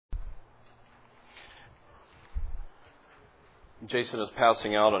Jason is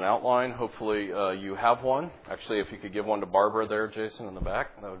passing out an outline. Hopefully you have one. Actually, if you could give one to Barbara there, Jason, in the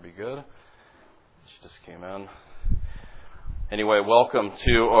back, that would be good. She just came in. Anyway, welcome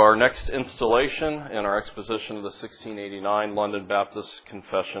to our next installation in our exposition of the 1689 London Baptist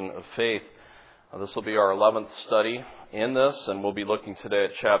Confession of Faith. This will be our 11th study in this, and we'll be looking today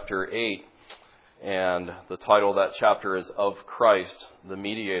at chapter 8. And the title of that chapter is Of Christ the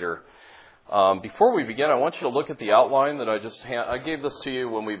Mediator. Before we begin, I want you to look at the outline that I gave this to you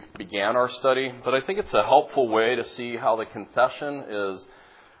when we began our study, but I think it's a helpful way to see how the confession is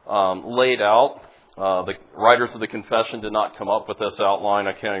laid out. The writers of the confession did not come up with this outline.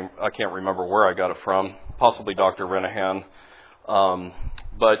 I can't remember where I got it from, possibly Dr. Renahan.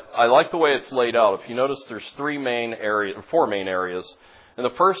 But I like the way it's laid out. If you notice, there's four main areas. And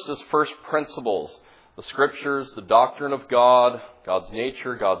the first is first principles. The Scriptures, the doctrine of God, God's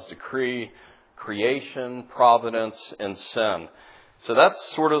nature, God's decree, creation, providence, and sin. So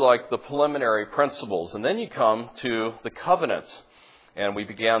that's sort of like the preliminary principles. And then you come to the covenant. And we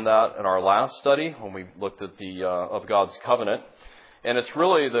began that in our last study when we looked at the of God's covenant. And it's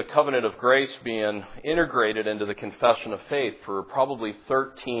really the covenant of grace being integrated into the confession of faith for probably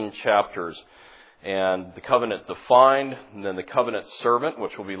 13 chapters. And the covenant defined, and then the covenant servant,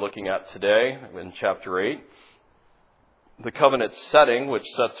 which we'll be looking at today in chapter 8. The covenant setting, which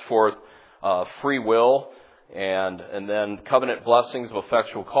sets forth free will, and then covenant blessings of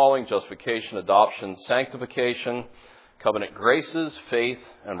effectual calling, justification, adoption, sanctification. Covenant graces, faith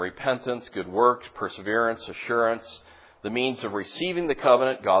and repentance, good works, perseverance, assurance. The means of receiving the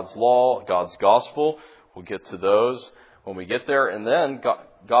covenant, God's law, God's gospel. We'll get to those when we get there. And then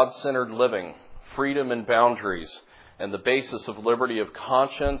God-centered living. Freedom and boundaries, and the basis of liberty of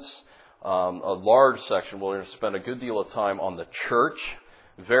conscience. A large section. We're going to spend a good deal of time on the church.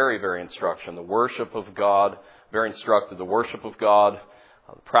 Very, very instruction. The worship of God. Very instructive. The worship of God.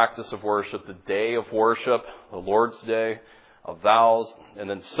 The practice of worship. The day of worship. The Lord's Day. Vows. And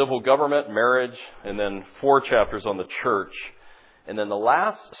then civil government, marriage. And then 4 chapters on the church. And then the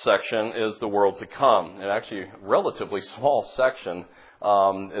last section is the world to come. And actually a relatively small section.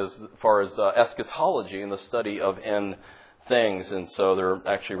 As far as the eschatology and the study of end things. And so they're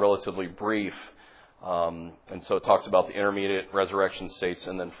actually relatively brief. And so it talks about the intermediate resurrection states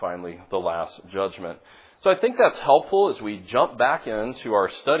and then finally the last judgment. So I think that's helpful as we jump back into our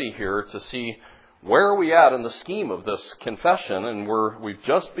study here to see where are we at in the scheme of this confession. And we've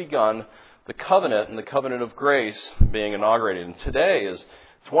just begun the covenant and the covenant of grace being inaugurated. And today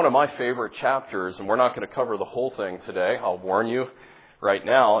it's one of my favorite chapters, and we're not going to cover the whole thing today. I'll warn you. Right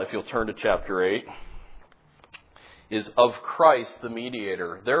now, if you'll turn to chapter 8, is Of Christ the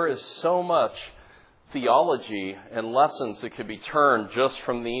Mediator. There is so much theology and lessons that could be turned just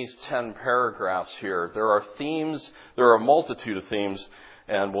from these 10 paragraphs here. There are themes, there are a multitude of themes,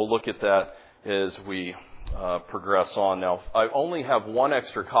 and we'll look at that as we progress on. Now, I only have one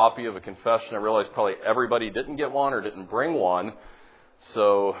extra copy of a confession. I realize probably everybody didn't get one or didn't bring one.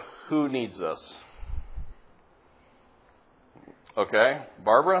 So, who needs this? Okay,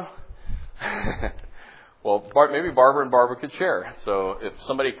 Barbara? Well, maybe Barbara and Barbara could share. So if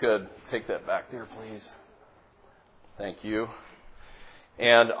somebody could take that back there, please. Thank you.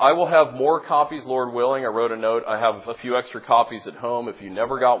 And I will have more copies, Lord willing. I wrote a note. I have a few extra copies at home if you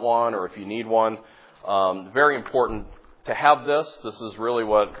never got one or if you need one. Very important to have this. This is really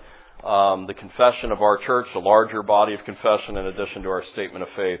what the confession of our church, the larger body of confession in addition to our statement of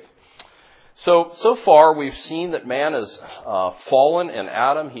faith. So far we've seen that man is fallen in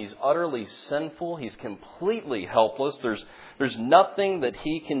Adam. He's utterly sinful. He's completely helpless. There's nothing that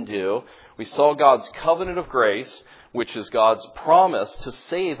he can do. We saw God's covenant of grace, which is God's promise to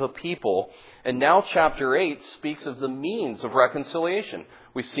save a people. And now chapter 8 speaks of the means of reconciliation.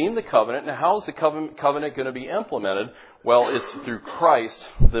 We've seen the covenant. Now how is the covenant going to be implemented? Well, it's through Christ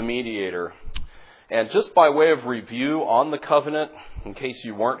the Mediator. And just by way of review on the covenant, in case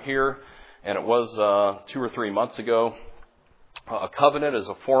you weren't here, and it was 2 or 3 months ago. A covenant is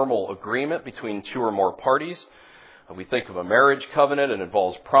a formal agreement between 2 or more parties. We think of a marriage covenant. It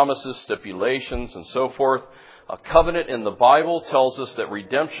involves promises, stipulations, and so forth. A covenant in the Bible tells us that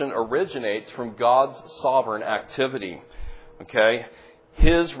redemption originates from God's sovereign activity. Okay?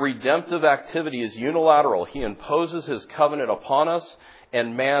 His redemptive activity is unilateral. He imposes His covenant upon us,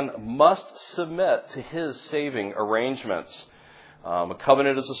 and man must submit to His saving arrangements. A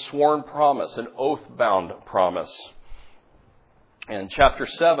covenant is a sworn promise, an oath-bound promise. And chapter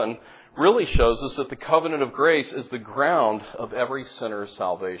 7 really shows us that the covenant of grace is the ground of every sinner's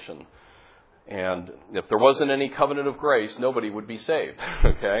salvation. And if there wasn't any covenant of grace, nobody would be saved.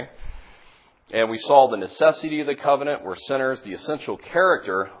 Okay? And we saw the necessity of the covenant. We're sinners. The essential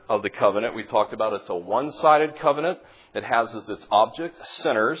character of the covenant, we talked about it's a one-sided covenant. It has as its object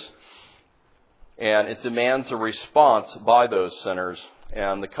sinners. And it demands a response by those sinners.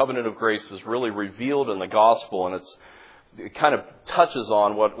 And the covenant of grace is really revealed in the gospel. And it kind of touches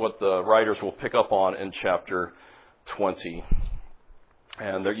on what the writers will pick up on in chapter 20.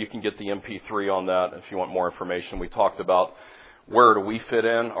 And there you can get the MP3 on that if you want more information. We talked about where do we fit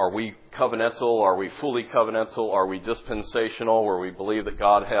in? Are we covenantal? Are we fully covenantal? Are we dispensational, where we believe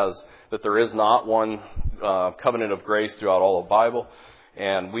that there is not one covenant of grace throughout all of the Bible?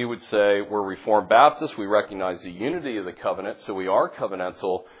 And we would say we're Reformed Baptists. We recognize the unity of the covenant, so we are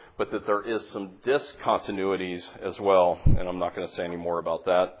covenantal, but that there is some discontinuities as well. And I'm not going to say any more about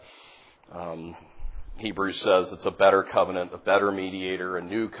that. Hebrews says it's a better covenant, a better mediator, a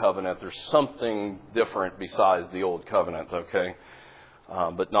new covenant. There's something different besides the old covenant, okay?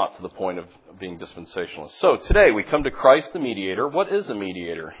 But not to the point of being dispensationalist. So today we come to Christ the Mediator. What is a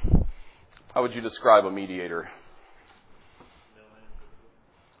mediator? How would you describe a mediator?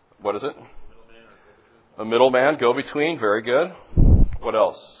 What is it? A middleman, go-between. Very good. What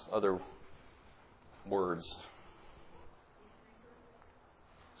else? Other words?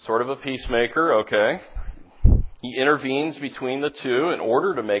 Sort of a peacemaker, okay. He intervenes between the two in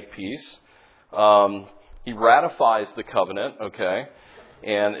order to make peace. He ratifies the covenant, okay.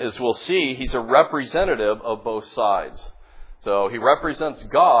 And as we'll see, he's a representative of both sides. So he represents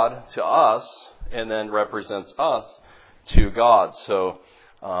God to us and then represents us to God. So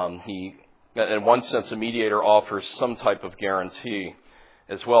in one sense, a mediator offers some type of guarantee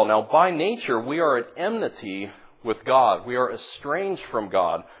as well. Now, by nature, we are at enmity with God. We are estranged from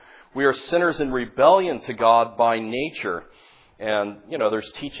God. We are sinners in rebellion to God by nature. And,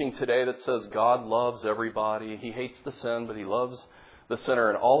 there's teaching today that says God loves everybody. He hates the sin, but he loves the sinner.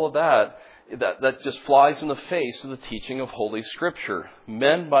 And all of that just flies in the face of the teaching of Holy Scripture.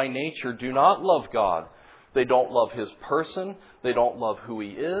 Men by nature do not love God. They don't love his person. They don't love who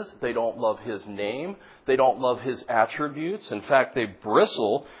he is. They don't love his name. They don't love his attributes. In fact, they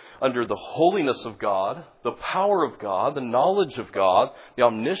bristle under the holiness of God, the power of God, the knowledge of God, the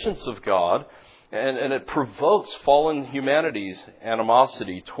omniscience of God, and it provokes fallen humanity's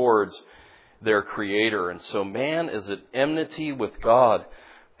animosity towards their Creator. And so man is at enmity with God,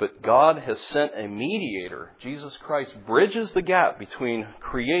 but God has sent a mediator. Jesus Christ bridges the gap between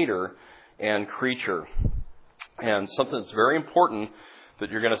Creator and creature. And something that's very important that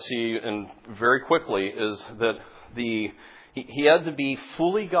you're going to see very quickly is that he had to be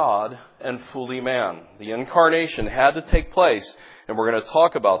fully God and fully man. The incarnation had to take place, and we're going to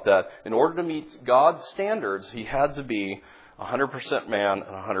talk about that. In order to meet God's standards, he had to be 100% man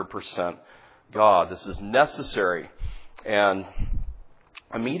and 100% God. This is necessary. And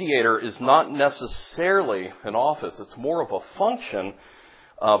a mediator is not necessarily an office. It's more of a function.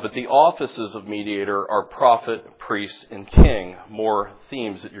 But the offices of mediator are prophet, priest, and king. More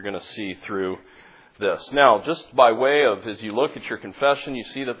themes that you're going to see through this. Now, just by way of, as you look at your confession, you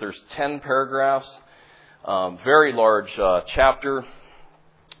see that there's 10 paragraphs. Very large chapter.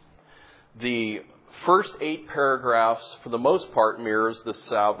 The first 8 paragraphs, for the most part, mirrors the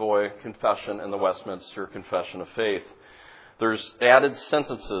Savoy Confession and the Westminster Confession of Faith. There's added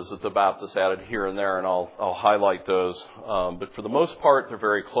sentences that the Baptists added here and there, and I'll highlight those. But for the most part, they're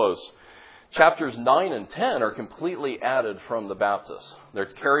very close. Chapters 9 and 10 are completely added from the Baptists. They're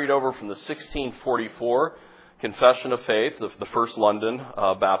carried over from the 1644 Confession of Faith, the first London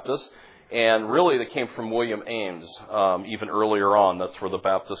Baptist. And really, they came from William Ames, even earlier on. That's where the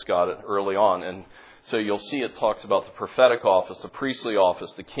Baptists got it early on. And so you'll see it talks about the prophetic office, the priestly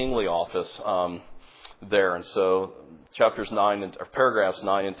office, the kingly office there. And so paragraphs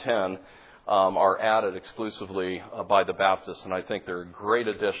 9 and 10 are added exclusively by the Baptists, and I think they're a great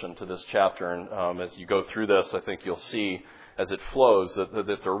addition to this chapter. And as you go through this, I think you'll see as it flows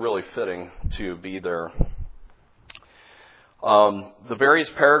that they're really fitting to be there. The various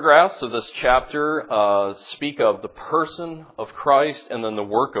paragraphs of this chapter speak of the person of Christ and then the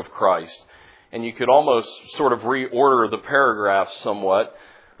work of Christ. And you could almost sort of reorder the paragraphs somewhat.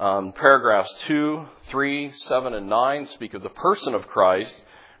 Paragraphs 2, 3, 7, and 9 speak of the person of Christ.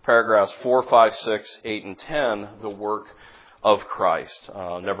 Paragraphs 4, 5, 6, 8, and 10, the work of Christ.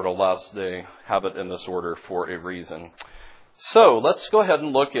 Nevertheless, they have it in this order for a reason. So let's go ahead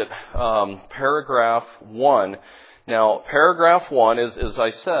and look at paragraph 1. Now, paragraph 1 is, as I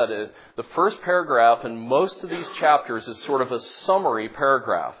said, the first paragraph in most of these chapters is sort of a summary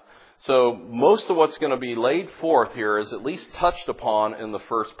paragraph. So most of what's going to be laid forth here is at least touched upon in the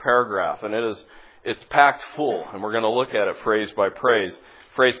first paragraph, and it's packed full, and we're going to look at it phrase by phrase.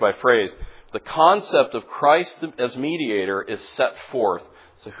 the concept of Christ as mediator is set forth.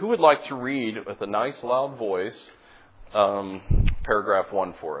 So who would like to read with a nice loud voice paragraph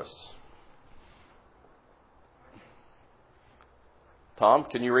 1 for us? Tom,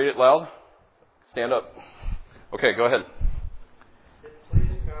 can you read it loud? Stand up. Okay, go ahead. It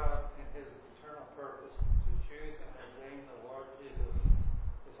pleased God in His eternal purpose to choose and ordain the Lord Jesus,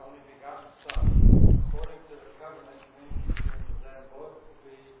 His only begotten Son, according to the covenant made between them both, to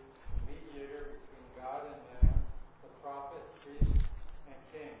be the mediator between God and man, the prophet, priest, and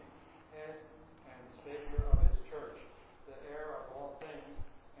king, head and Savior of His church, the heir of all things,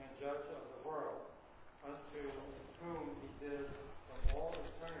 and judge of the world, unto whom He did from all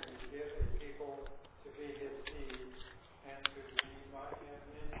eternity give a people to be His seed, and to be by Him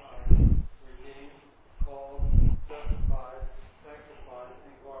in time redeemed, called, justified, sanctified,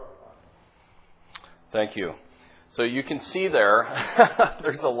 and glorified. Thank you. So you can see there,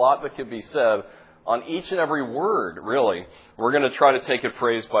 there's a lot that could be said on each and every word, really. We're going to try to take it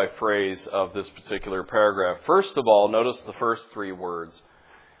phrase by phrase of this particular paragraph. First of all, notice the first 3 words.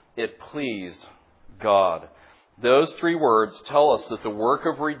 It pleased God. Those 3 words tell us that the work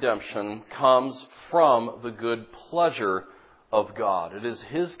of redemption comes from the good pleasure of God. It is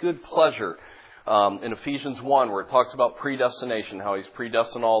His good pleasure. In Ephesians 1, where it talks about predestination, how He's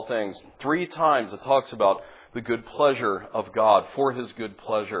predestined all things, 3 times it talks about the good pleasure of God, for His good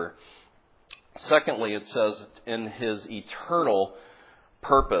pleasure. Secondly, it says in His eternal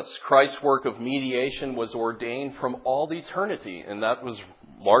purpose. Christ's work of mediation was ordained from all eternity, and that was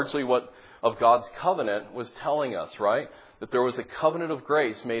largely what of God's covenant was telling us, right? That there was a covenant of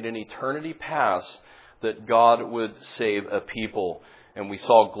grace made in eternity past that God would save a people. And we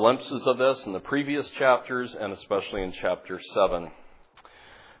saw glimpses of this in the previous chapters and especially in chapter 7.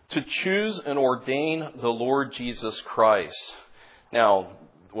 To choose and ordain the Lord Jesus Christ. Now,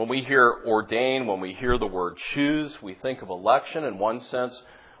 when we hear ordain, when we hear the word choose, we think of election in one sense.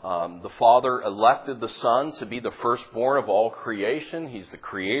 The Father elected the Son to be the firstborn of all creation. He's the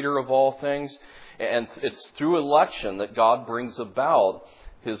creator of all things. And it's through election that God brings about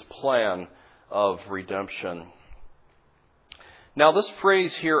His plan of redemption. Now this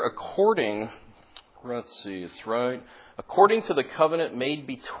phrase here, according to the covenant made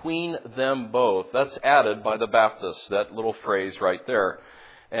between them both, that's added by the Baptists, that little phrase right there.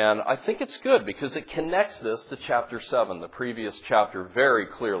 And I think it's good because it connects this to chapter 7, the previous chapter, very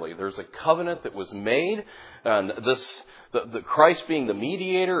clearly. There's a covenant that was made, and the Christ being the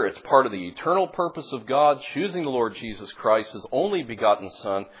mediator, it's part of the eternal purpose of God, choosing the Lord Jesus Christ, His only begotten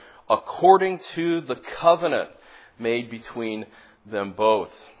Son, according to the covenant made between them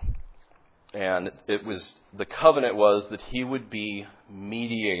both. And the covenant was that He would be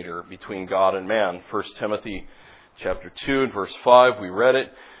mediator between God and man. 1 Timothy chapter 2 and verse 5, we read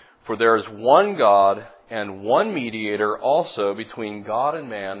it. For there is one God and one mediator also between God and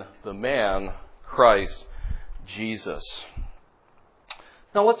man, the man, Christ Jesus.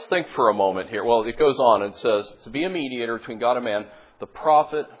 Now let's think for a moment here. Well, it goes on and says, to be a mediator between God and man, the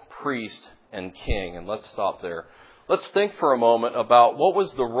prophet, priest, and king. And let's stop there. Let's think for a moment about what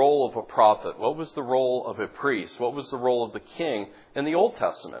was the role of a prophet? What was the role of a priest? What was the role of the king in the Old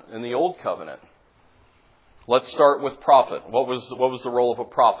Testament, in the Old Covenant? Let's start with prophet. What was the role of a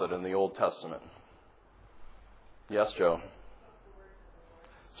prophet in the Old Testament? Yes, Joe?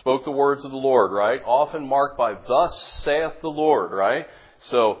 Spoke the words of the Lord, right? Often marked by, thus saith the Lord, right?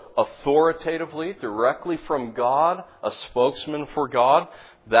 So, authoritatively, directly from God, a spokesman for God,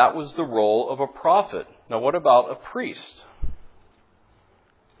 that was the role of a prophet. Now, what about a priest?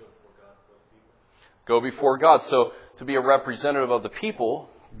 Go before God. So, to be a representative of the people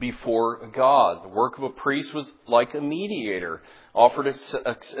before God. The work of a priest was like a mediator, offered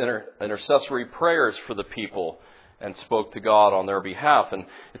intercessory prayers for the people and spoke to God on their behalf. And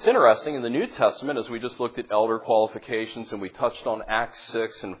it's interesting, in the New Testament, as we just looked at elder qualifications and we touched on Acts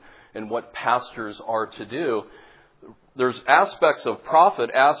 6 and what pastors are to do, there's aspects of prophet,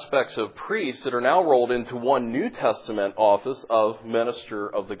 aspects of priest that are now rolled into one New Testament office of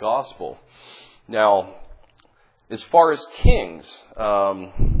minister of the gospel. Now, as far as kings,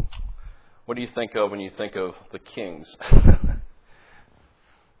 what do you think of when you think of the kings?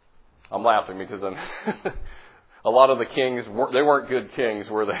 I'm laughing because a lot of the kings, they weren't good kings,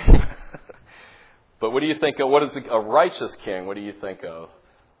 were they? But what do you think of? What is a righteous king? What do you think of?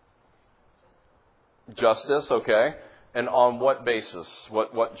 Justice, okay. And on what basis?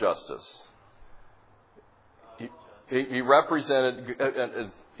 What justice? He represented,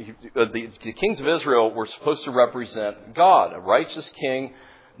 the kings of Israel were supposed to represent God. A righteous king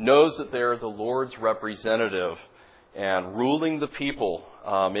knows that they're the Lord's representative and ruling the people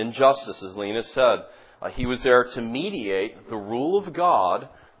in justice, as Lena said. He was there to mediate the rule of God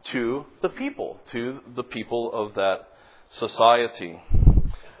to the people of that society.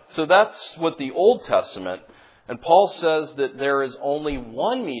 So that's what the Old Testament, and Paul says that there is only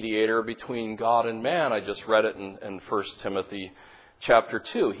one mediator between God and man. I just read it in 1 Timothy chapter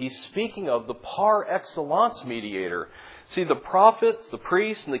 2. He's speaking of the par excellence mediator. See, the prophets, the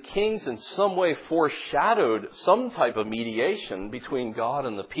priests, and the kings in some way foreshadowed some type of mediation between God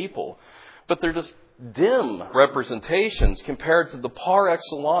and the people. But they're just dim representations compared to the par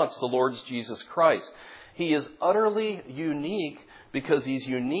excellence, the Lord Jesus Christ. He is utterly unique because he's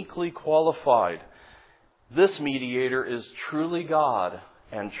uniquely qualified. This mediator is truly God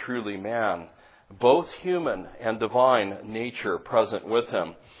and truly man, both human and divine nature present with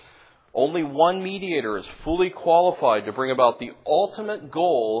him. Only one mediator is fully qualified to bring about the ultimate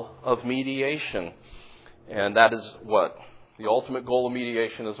goal of mediation. And that is what? The ultimate goal of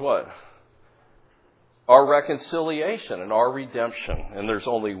mediation is what? Our reconciliation and our redemption. And there's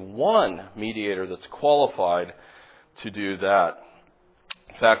only one mediator that's qualified to do that.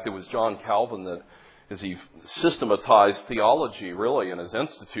 In fact, it was John Calvin that, as he systematized theology, really, in his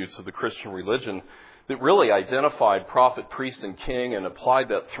Institutes of the Christian Religion, that really identified prophet, priest, and king and applied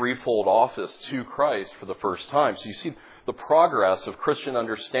that threefold office to Christ for the first time. So you see the progress of Christian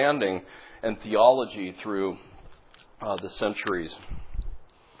understanding and theology through the centuries.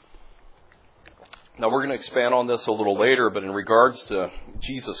 Now we're going to expand on this a little later, but in regards to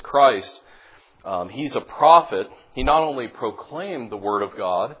Jesus Christ, he's a prophet. He not only proclaimed the Word of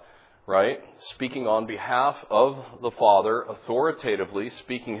God, right, speaking on behalf of the Father, authoritatively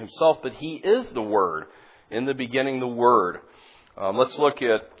speaking himself, but he is the Word. In the beginning, the Word. Let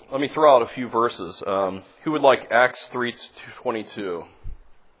me throw out a few verses. Who would like Acts 3:22?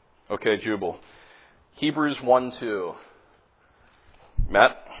 Okay, Jubal. Hebrews 1:2.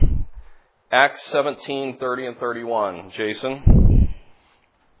 Matt? Acts 17:30 and 31. Jason?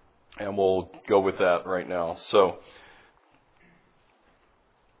 And we'll go with that right now. So,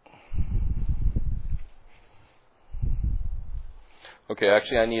 okay,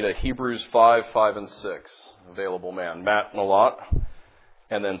 actually I need a Hebrews 5, 5, and 6 available man. Matt Malott.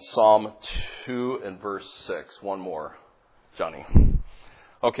 And then Psalm 2 and verse 6. One more. Johnny.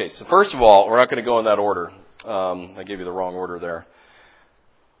 Okay, so first of all, we're not going to go in that order. I gave you the wrong order there.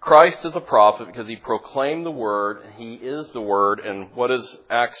 Christ is a prophet because he proclaimed the Word. He is the Word. And what does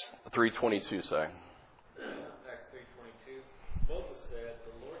Acts 3:22 say? Acts 3:22. Moses said,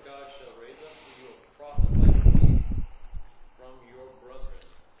 "The Lord God shall raise up to you a prophet like me from your brethren.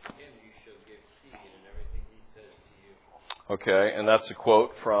 To him you shall give heed in everything he says to you." Okay, and that's a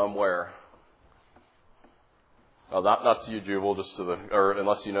quote from where? Oh, not to you, Jubal, just to or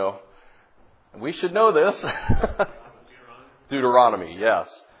unless you know. We should know this. Deuteronomy,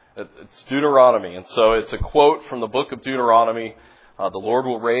 yes. It's Deuteronomy. And so it's a quote from the book of Deuteronomy. The Lord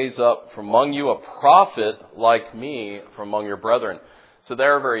will raise up from among you a prophet like me from among your brethren. So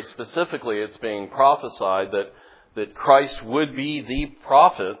there very specifically it's being prophesied that Christ would be the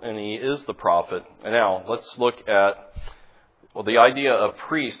prophet, and he is the prophet. And now let's look at the idea of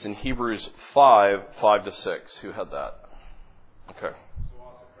priest in Hebrews 5, 5 to 6. Who had that? Okay. So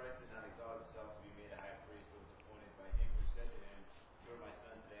also Christ did not exalt himself to be made a high priest, but was appointed by him who said to him, "You are my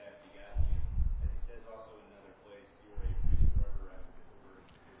son, today I have begotten you." As he says also in another place, "You are a priest forever after the order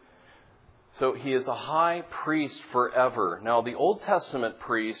of Melchizedek." So he is a high priest forever. Now the Old Testament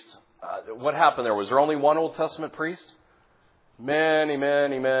priest, what happened there? Was there only one Old Testament priest? Many.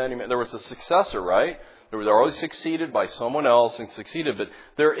 There was a successor, right? They were always succeeded by someone else and succeeded, but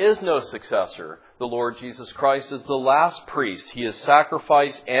there is no successor. The Lord Jesus Christ is the last priest. He is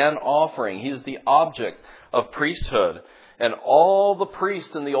sacrifice and offering. He is the object of priesthood. And all the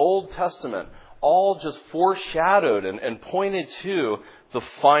priests in the Old Testament all just foreshadowed and pointed to the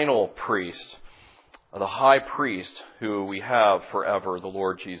final priest, the high priest who we have forever, the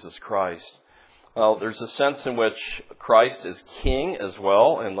Lord Jesus Christ. Well, there's a sense in which Christ is king as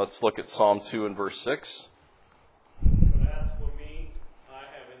well, and let's look at Psalm 2 and verse 6. "But as for me, I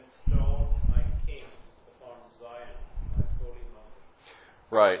have installed my king upon Zion, my holy mountain."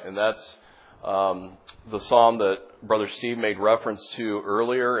 Right, and that's the psalm that Brother Steve made reference to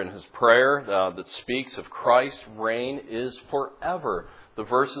earlier in his prayer that speaks of Christ's reign is forever. The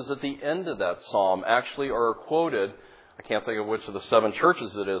verses at the end of that psalm actually are quoted. I can't think of which of the 7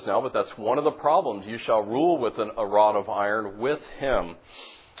 churches it is now, but that's one of the problems. You shall rule with a rod of iron with him.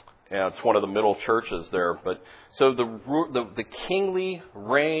 And it's one of the middle churches there. But so the kingly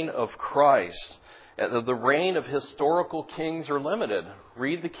reign of Christ, the reign of historical kings are limited.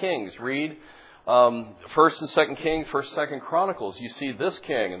 Read the Kings. Read First and Second Kings, First, Second Chronicles, you see this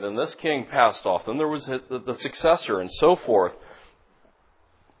king, and then this king passed off. Then there was the successor, and so forth.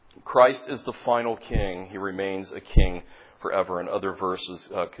 Christ is the final king. He remains a king forever, and other verses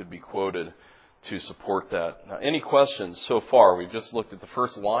could be quoted to support that. Now, any questions so far? We've just looked at the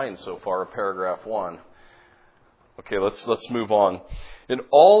first line so far of paragraph 1. Okay, let's move on. In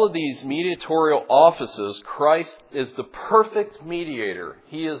all of these mediatorial offices, Christ is the perfect mediator.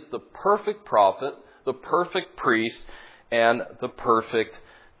 He is the perfect prophet, the perfect priest, and the perfect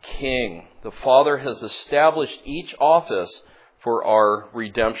king. The Father has established each office for our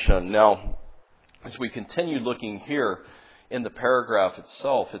redemption. Now, as we continue looking here in the paragraph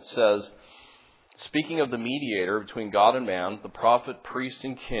itself, it says, speaking of the mediator between God and man, the prophet, priest,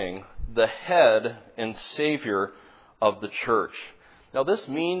 and king, the head and savior of the church. Now, this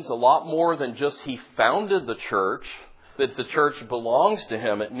means a lot more than just he founded the church, that the church belongs to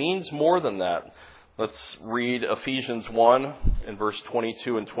him. It means more than that. Let's read Ephesians 1 in verse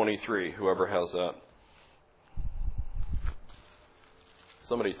 22 and 23, whoever has that.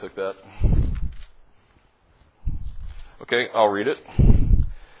 Somebody took that. Okay, I'll read it.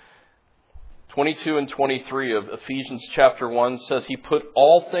 22 and 23 of Ephesians chapter 1 says, He put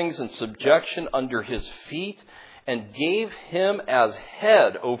all things in subjection under His feet and gave Him as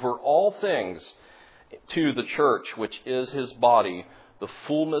head over all things to the church, which is His body, the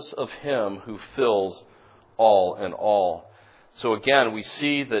fullness of Him who fills all in all. So again, we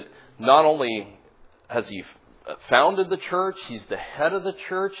see that not only has He founded the church, He's the head of the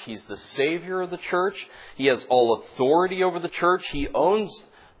church, He's the Savior of the church, He has all authority over the church, He owns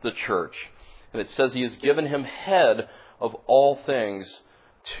the church. And it says He has given Him head of all things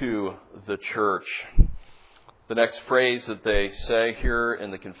to the church. The next phrase that they say here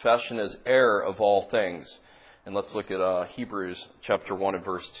in the confession is heir of all things. And let's look at Hebrews chapter 1 and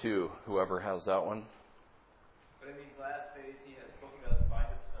verse 2. Whoever has that one. But in these last days He has spoken to us by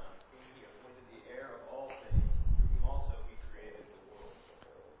His Son, whom He appointed the heir of all things, through whom also He created the world.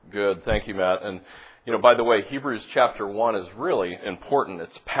 Good. Thank you, Matt. And by the way, Hebrews chapter 1 is really important.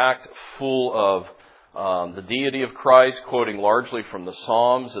 It's packed full of the deity of Christ, quoting largely from the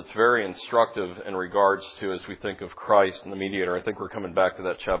Psalms. It's very instructive in regards to as we think of Christ and the mediator. I think we're coming back to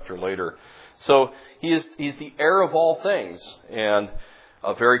that chapter later. So He's the heir of all things, and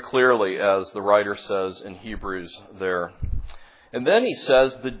very clearly, as the writer says in Hebrews there. And then he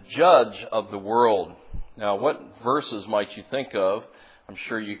says, the judge of the world. Now, what verses might you think of? I'm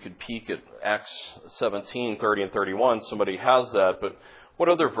sure you could peek at Acts 17, 30 and 31. Somebody has that. But what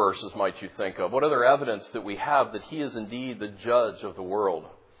other verses might you think of? What other evidence that we have that He is indeed the judge of the world?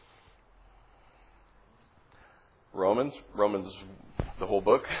 Romans, the whole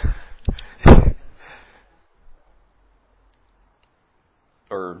book.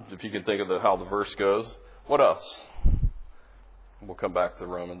 Or if you can think of how the verse goes. What else? We'll come back to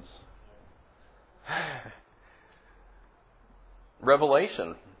Romans.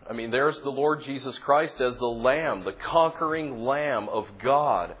 Revelation. I mean, there's the Lord Jesus Christ as the Lamb, the conquering Lamb of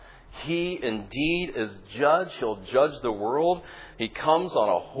God. He indeed is judge. He'll judge the world. He comes on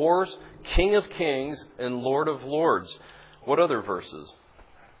a horse, King of kings and Lord of lords. What other verses?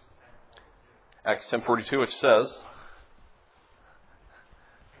 Acts 10:42, which says,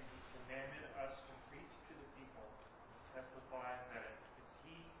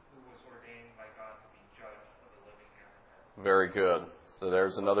 very good. So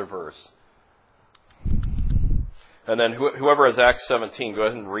there's another verse. And then whoever has Acts 17, go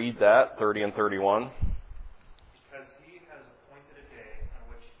ahead and read that, 30 and 31. Because He has appointed a day on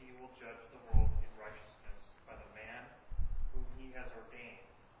which He will judge the world in righteousness by the man whom He has ordained.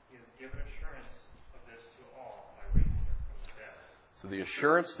 He has given assurance of this to all by raising Him from the dead. So the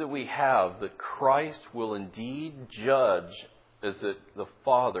assurance that we have that Christ will indeed judge is that the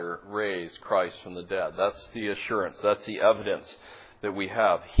Father raised Christ from the dead. That's the assurance. That's the evidence that we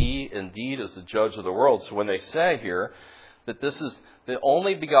have. He indeed is the judge of the world. So when they say here that this is the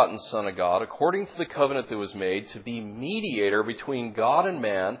only begotten Son of God, according to the covenant that was made, to be mediator between God and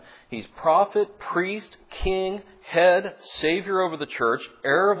man, He's prophet, priest, king, head, Savior over the church,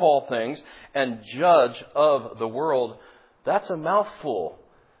 heir of all things, and judge of the world. That's a mouthful.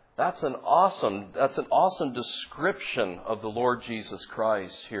 That's an awesome description of the Lord Jesus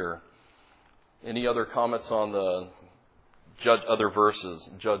Christ here. Any other comments on the other verses?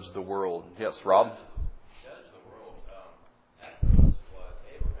 Judge the world. Yes, Rob? Judge the world. That was what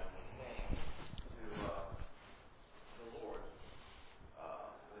Abraham was saying to the Lord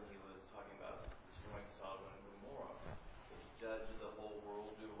when he was talking about destroying Sodom and Gomorrah. Judge the whole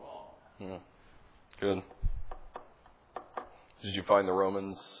world do wrong. Good. Did you find the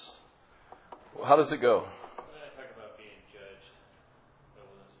Romans? how does it go? Talk about being judged. But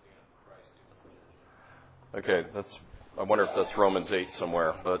we'll see on Christ. Okay, I wonder if that's Romans 8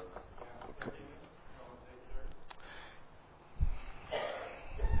 somewhere, but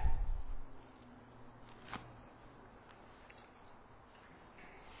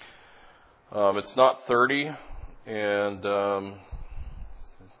it's not 30, and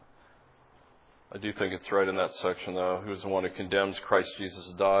I do think it's right in that section, though. Who is the one who condemns? Christ Jesus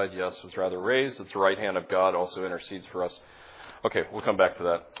died. Yes, was rather raised. It's the right hand of God, also intercedes for us. Okay, we'll come back to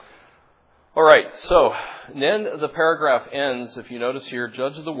that. All right, so then the paragraph ends, if you notice here,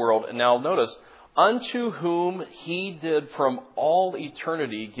 judge of the world. And now notice, unto whom he did from all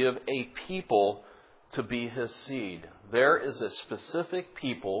eternity give a people to be his seed. There is a specific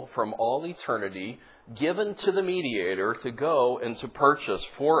people from all eternity given to the mediator to go and to purchase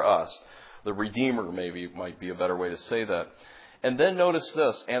for us. The Redeemer, maybe, might be a better way to say that. And then notice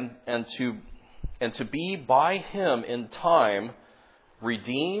this, and to be by him in time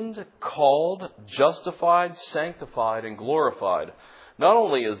redeemed, called, justified, sanctified, and glorified. Not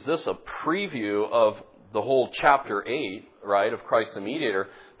only is this a preview of the whole chapter 8, right, of Christ the Mediator,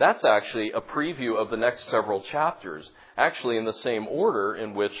 that's actually a preview of the next several chapters, actually in the same order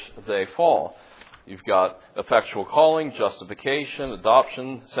in which they fall. You've got effectual calling, justification,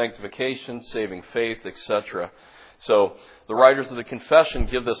 adoption, sanctification, saving faith, etc. So the writers of the confession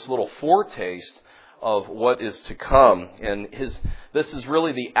give this little foretaste of what is to come. And this is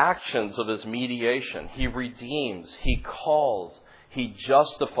really the actions of his mediation. He redeems, he calls, he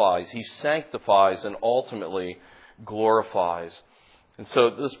justifies, he sanctifies, and ultimately glorifies. And so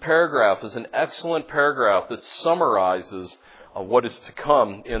this paragraph is an excellent paragraph that summarizes what is to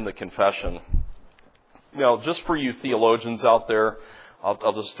come in the confession. Now, just for you theologians out there,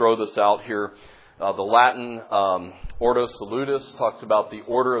 I'll just throw this out here. The Latin Ordo Salutis talks about the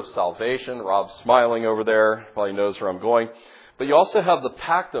order of salvation. Rob's smiling over there. Probably knows where I'm going. But you also have the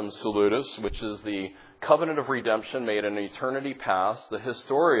Pactum Salutis, which is the covenant of redemption made in eternity past. The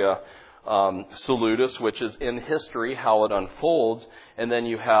Historia Salutis, which is in history, how it unfolds. And then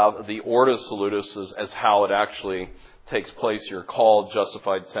you have the Ordo Salutis as how it actually takes place. You're called,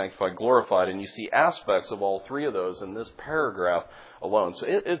 justified, sanctified, glorified. And you see aspects of all three of those in this paragraph alone. So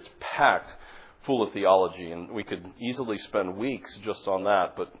it's packed full of theology, and we could easily spend weeks just on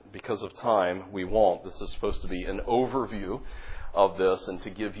that, but because of time, we won't. This is supposed to be an overview of this and to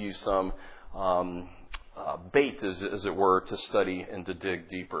give you some bait, as it were, to study and to dig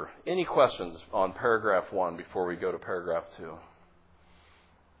deeper. Any questions on paragraph 1 before we go to paragraph 2?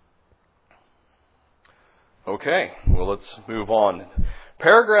 Okay, well, let's move on.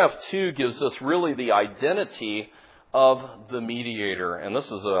 Paragraph 2 gives us really the identity of the mediator. And this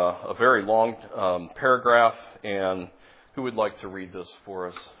is a very long paragraph. And who would like to read this for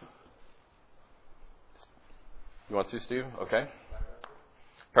us? You want to, Steve? Okay.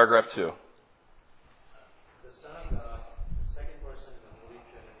 Paragraph 2. The Son of God, the second person in the Holy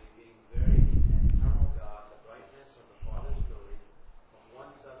Trinity, being very and eternal God, the brightness of the Father's glory, of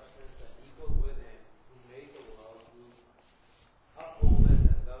one substance and equal with him, who made the world, who upholdeth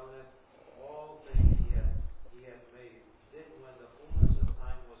and governeth all things he has made, did when the fullness of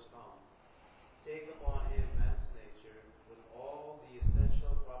time was come, take upon him man's nature, with all the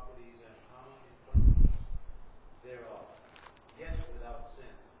essential properties and common infirmities thereof, yet without sin.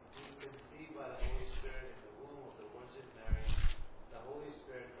 Being conceived by the Holy Spirit in the womb of the Virgin Mary, the Holy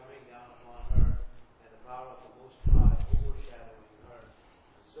Spirit coming down upon her, and the power of the Most High overshadowing her,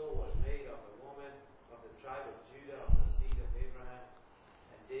 and so was made of a woman of the tribe of Judah, of the seed of Abraham,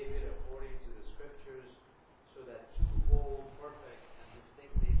 and David according to the Scriptures, so that two whole, perfect, and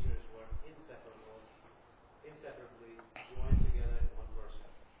distinct natures were inseparably joined together in one person.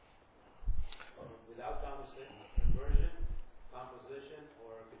 Without conversion, composition,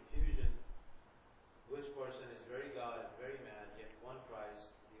 or confusion, which person is very God and very man, yet one Christ,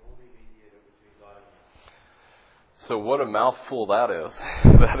 the only mediator between God and man. So what a mouthful that is.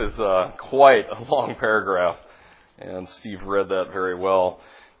 That is quite a long paragraph. And Steve read that very well.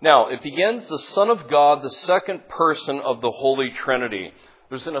 Now, it begins, the Son of God, the second person of the Holy Trinity.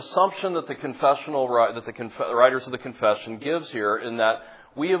 There's an assumption that the writers of the confession gives here, in that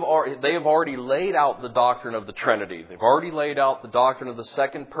they have already laid out the doctrine of the Trinity. They've already laid out the doctrine of the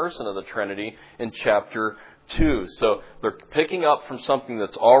second person of the Trinity in chapter 2. So they're picking up from something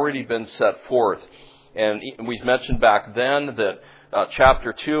that's already been set forth. And we mentioned back then that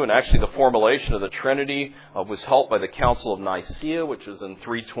chapter 2, and actually the formulation of the Trinity, was helped by the Council of Nicaea, which is in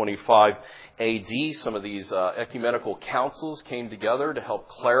 325 AD. Some of these ecumenical councils came together to help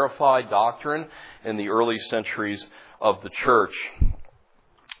clarify doctrine in the early centuries of the church.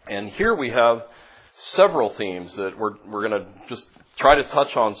 And here we have several themes that we're going to just try to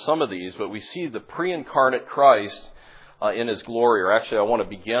touch on some of these, but we see the pre-incarnate Christ in his glory, or actually I want to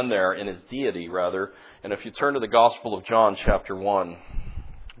begin there in his deity, rather. And if you turn to the Gospel of John, chapter 1.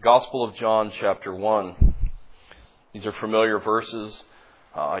 Gospel of John, chapter 1. These are familiar verses,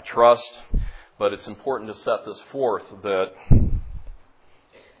 I trust, but it's important to set this forth that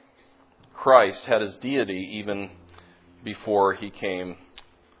Christ had his deity even before he came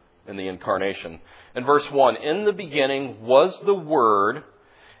in the incarnation. In verse 1, in the beginning was the Word,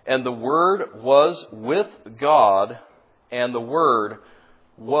 and the Word was with God, and the Word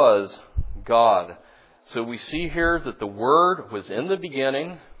was God. So we see here that the Word was in the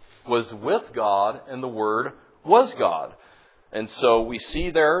beginning, was with God, and the Word was God. And so we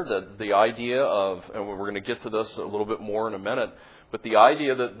see there that the idea of, and we're going to get to this a little bit more in a minute, but the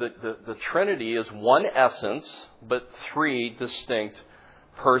idea that the Trinity is one essence, but three distinct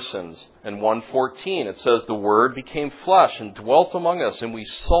persons. In 1:14 it says, the Word became flesh and dwelt among us, and we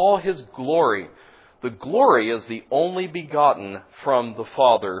saw his glory. The glory is the only begotten from the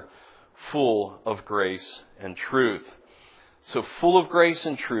Father, full of grace and truth. So full of grace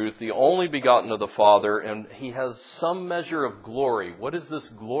and truth, the only begotten of the Father, and he has some measure of glory. What is this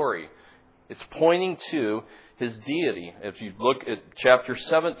glory? It's pointing to his deity. If you look at chapter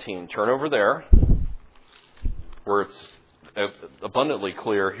 17, turn over there, where it's abundantly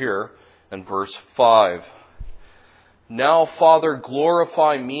clear here in verse 5. Now, Father,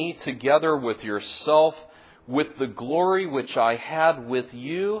 glorify me together with yourself, with the glory which I had with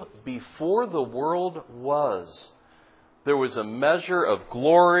you before the world was. There was a measure of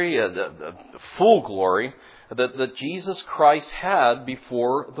glory, a full glory, that Jesus Christ had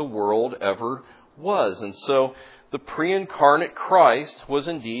before the world ever was. And so the pre-incarnate Christ was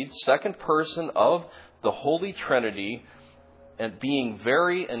indeed second person of the Holy Trinity, and being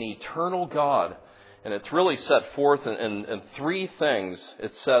very an eternal God. And it's really set forth in three things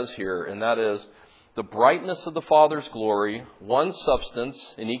it says here, and that is the brightness of the Father's glory, one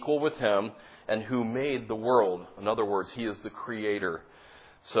substance and equal with him, and who made the world. In other words, he is the creator.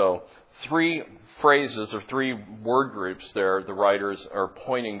 So three phrases or three word groups there the writers are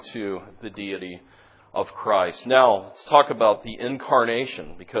pointing to the deity of Christ. Now, let's talk about the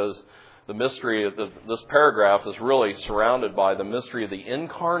incarnation, because the mystery of this paragraph is really surrounded by the mystery of the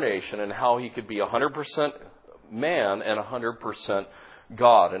incarnation and how he could be 100% man and 100%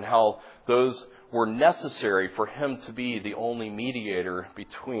 God, and how those were necessary for him to be the only mediator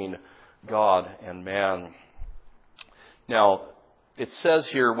between God and man. Now, it says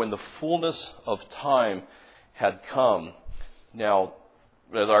here, when the fullness of time had come. Now,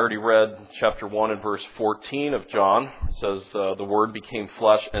 as I already read, chapter 1 and verse 14 of John, it says the Word became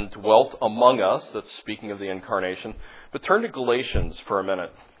flesh and dwelt among us. That's speaking of the incarnation. But turn to Galatians for a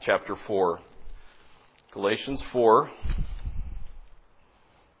minute, chapter 4. Galatians 4.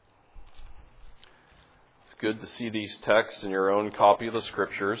 It's good to see these texts in your own copy of the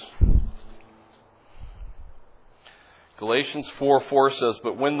Scriptures. Galatians 4:4 says,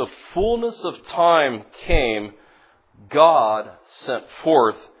 but when the fullness of time came, God sent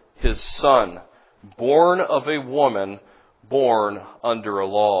forth his Son, born of a woman, born under a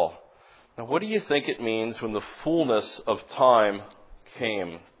law. Now, what do you think it means when the fullness of time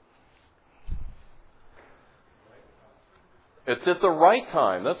came? It's at the right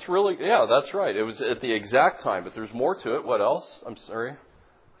time. That's right. It was at the exact time, but there's more to it. What else? I'm sorry.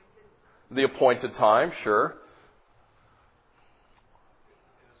 The appointed time, sure.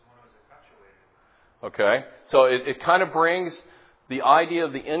 Okay, so it kind of brings the idea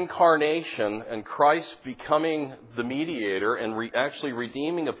of the incarnation and Christ becoming the mediator and actually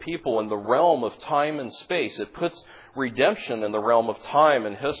redeeming a people in the realm of time and space. It puts redemption in the realm of time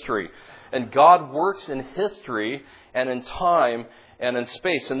and history. And God works in history and in time and in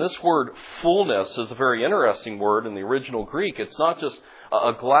space. And this word fullness is a very interesting word in the original Greek. It's not just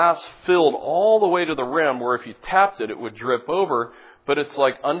a glass filled all the way to the rim where if you tapped it, it would drip over. But it's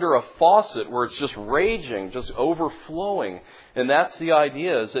like under a faucet where it's just raging, just overflowing. And that's the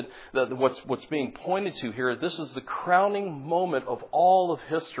idea, is that what's being pointed to here, this is the crowning moment of all of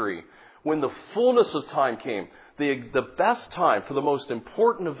history. When the fullness of time came, the best time for the most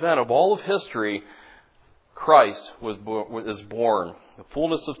important event of all of history, Christ is born. The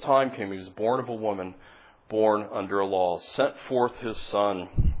fullness of time came. He was born of a woman, born under a law, sent forth his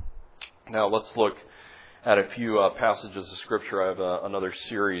Son. Now let's look at a few passages of Scripture. I have another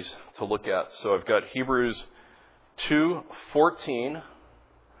series to look at. So I've got Hebrews 2:14.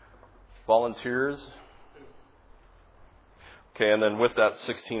 Volunteers? Okay, and then with that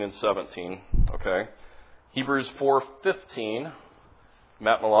 16 and 17. Okay. Hebrews 4:15.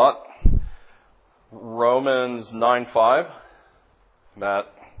 Matt Malott. Romans 9:5,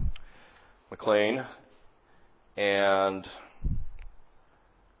 Matt McLean, and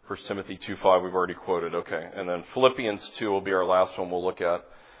 1 Timothy 2:5 we've already quoted. Okay, and then Philippians 2 will be our last one we'll look at.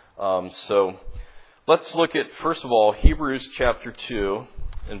 So let's look at, first of all, Hebrews chapter 2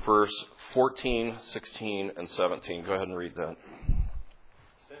 in verse 14, 16, and 17. Go ahead and read that.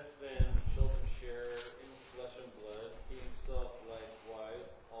 Since then, children share in flesh and blood. He himself likewise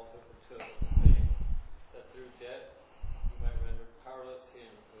also partook of the same, that through death he might render powerless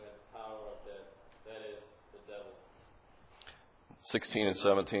him who had power of death, that is, the devil. 16 and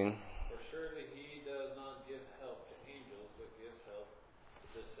 17. For surely he does not give help to angels, but gives help to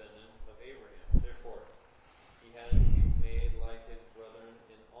the descendant of Abraham. Therefore, he had to be made like his brethren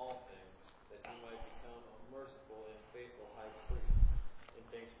in all things, that he might become a merciful and faithful high priest in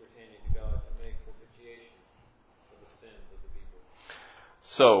things pertaining to God, to make propitiation for the sins of the people.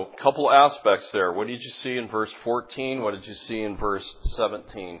 So, a couple aspects there. What did you see in verse 14? What did you see in verse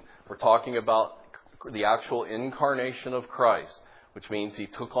 17? We're talking about the actual incarnation of Christ, which means he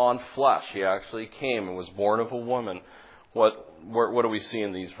took on flesh. He actually came and was born of a woman. What do we see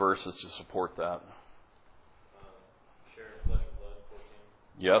in these verses to support that? Share in flesh and blood, 14.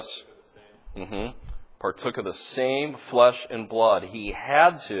 Yes. Partook of the same. Partook of the same flesh and blood. He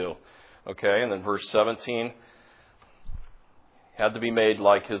had to. Okay, and then verse 17, had to be made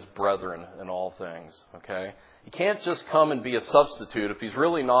like his brethren in all things. Okay, he can't just come and be a substitute if he's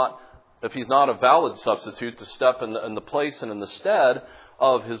not a valid substitute to step in the place and in the stead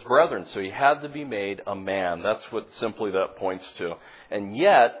of his brethren. So he had to be made a man. That's what simply that points to. And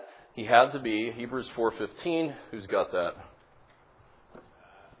yet, he had to be, Hebrews 4:15, who's got that?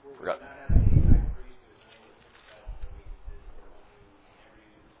 Forgot.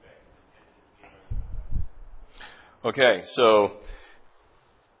 Okay, so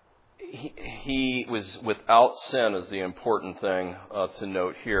he was without sin is the important thing to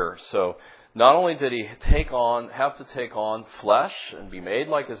note here. So not only did he have to take on flesh and be made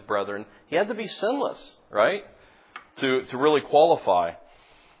like his brethren, he had to be sinless, right? To really qualify.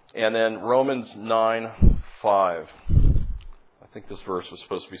 And then Romans 9:5. I think this verse was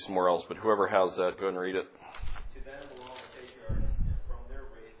supposed to be somewhere else, but whoever has that, go ahead and read it. To them belong the patriarchs, and from their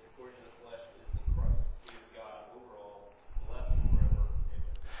race, according to the flesh, is the Christ, who is God over all, blessed forever.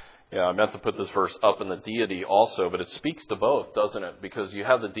 Amen. Yeah, I meant to put this verse up in the deity also, but it speaks to both, doesn't it? Because you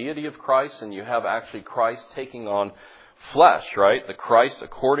have the deity of Christ and you have actually Christ taking on flesh, right? The Christ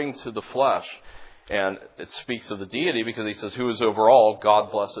according to the flesh. And it speaks of the deity because he says, who is over all, God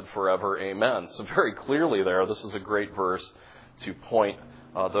blessed forever, amen. So very clearly there, this is a great verse to point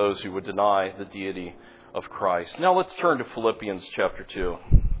those who would deny the deity of Christ. Now let's turn to Philippians chapter 2.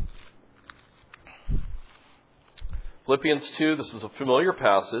 Philippians 2, this is a familiar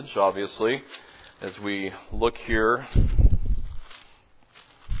passage, obviously, as we look here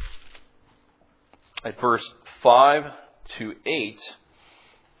at verse 5 to 8,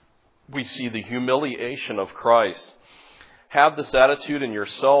 we see the humiliation of Christ. Have this attitude in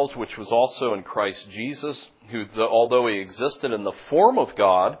yourselves, which was also in Christ Jesus, who, although he existed in the form of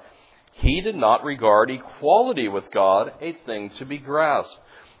God, he did not regard equality with God a thing to be grasped,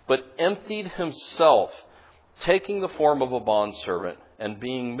 but emptied himself, taking the form of a bondservant, and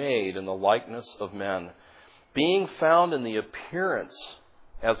being made in the likeness of men. Being found in the appearance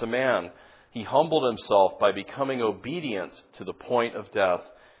as a man, he humbled himself by becoming obedient to the point of death,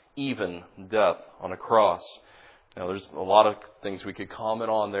 even death on a cross. Now, there's a lot of things we could comment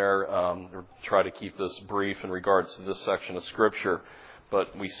on there, or try to keep this brief in regards to this section of Scripture.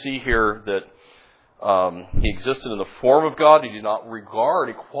 But we see here that he existed in the form of God. He did not regard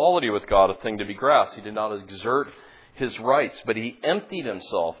equality with God a thing to be grasped. He did not exert his rights, but he emptied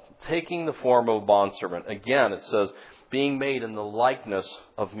himself, taking the form of a bondservant. Again, it says, being made in the likeness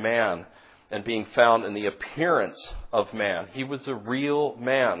of man and being found in the appearance of man. He was a real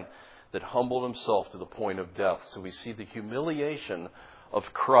man that humbled himself to the point of death. So we see the humiliation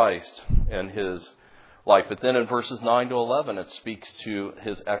of Christ and his life. But then in verses 9 to 11, it speaks to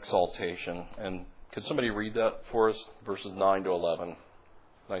his exaltation. And could somebody read that for us? Verses 9 to 11.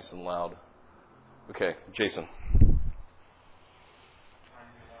 Nice and loud. Okay, Jason.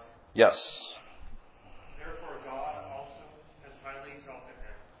 Yes. Therefore God also has highly exalted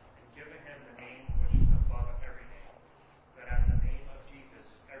him, and given him the name which is above every name, that at the name of Jesus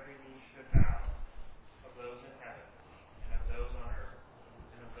every knee should bow, of those in heaven, and of those on earth,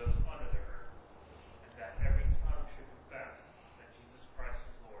 and of those under the earth, and that every tongue should confess that Jesus Christ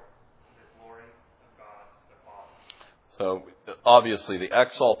is Lord, to the glory of God the Father. So So obviously the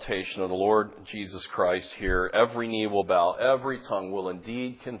exaltation of the Lord Jesus Christ here, every knee will bow, every tongue will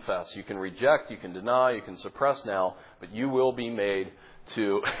indeed confess. You can reject, you can deny, you can suppress now, but you will be made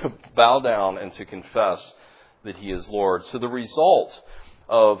to bow down and to confess that He is Lord. So the result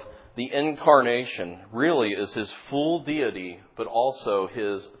of the incarnation really is His full deity, but also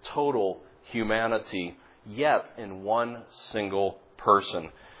His total humanity, yet in one single person.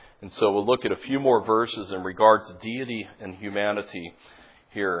 And so we'll look at a few more verses in regards to deity and humanity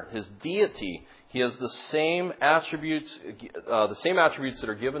here. His deity, He has the same attributes that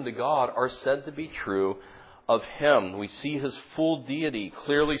are given to God are said to be true of Him. We see His full deity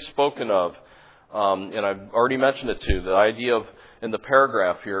clearly spoken of. And I've already mentioned it too, the idea of, in the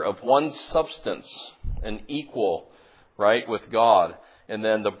paragraph here, of one substance and equal, right, with God. And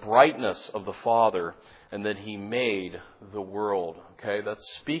then the brightness of the Father. And that He made the world. Okay, that's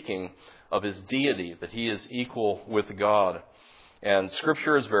speaking of His deity, that He is equal with God. And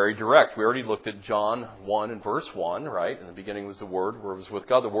Scripture is very direct. We already looked at John 1 and verse 1, right? In the beginning was the Word, Word was with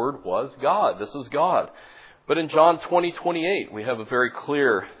God. The Word was God. This is God. But in John 20:28, we have a very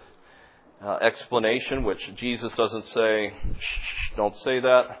clear explanation, which Jesus doesn't say, shh, don't say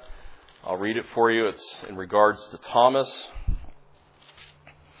that. I'll read it for you. It's in regards to Thomas.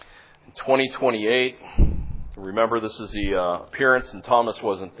 In 20:28, remember this is the appearance, and Thomas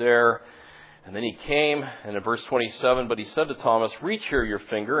wasn't there. And then He came, and in verse 27, but He said to Thomas, reach here your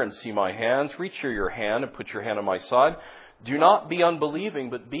finger and see my hands. Reach here your hand and put your hand on my side. Do not be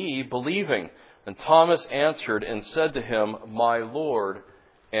unbelieving, but be believing. And Thomas answered and said to Him, my Lord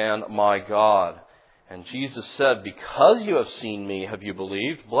and my God. And Jesus said, because you have seen me, have you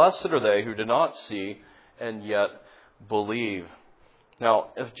believed? Blessed are they who did not see and yet believe. Now,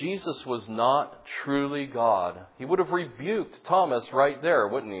 if Jesus was not truly God, He would have rebuked Thomas right there,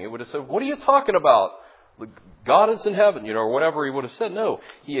 wouldn't He? He would have said, what are you talking about? God is in heaven, or whatever He would have said. No,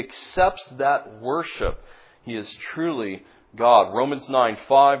 He accepts that worship. He is truly God. Romans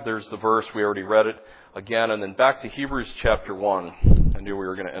 9:5, there's the verse. We already read it again. And then back to Hebrews chapter 1. I knew we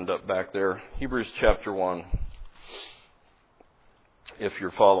were going to end up back there. Hebrews chapter 1, if you're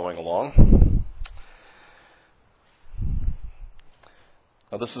following along.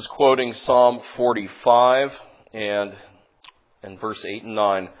 Now, this is quoting Psalm 45 and verse 8 and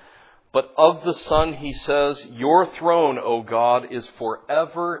 9. But of the Son, He says, your throne, O God, is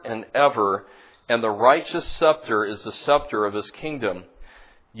forever and ever, and the righteous scepter is the scepter of His kingdom.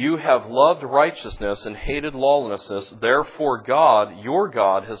 You have loved righteousness and hated lawlessness. Therefore God, your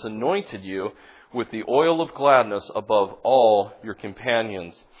God, has anointed you with the oil of gladness above all your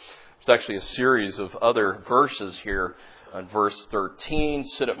companions. There's actually a series of other verses here. On verse 13,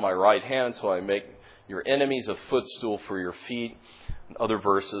 sit at my right hand till I make your enemies a footstool for your feet. And other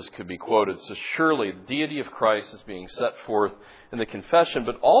verses could be quoted. So surely the deity of Christ is being set forth in the confession,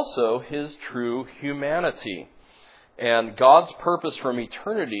 but also His true humanity. And God's purpose from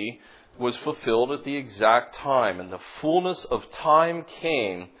eternity was fulfilled at the exact time. And the fullness of time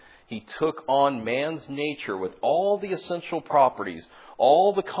came. He took on man's nature with all the essential properties,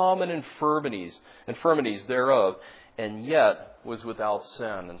 all the common infirmities thereof, and yet was without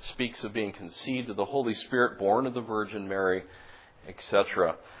sin, and speaks of being conceived of the Holy Spirit, born of the Virgin Mary,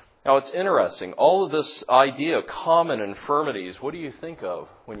 etc. Now it's interesting, all of this idea of common infirmities, what do you think of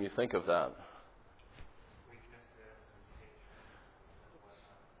when you think of that?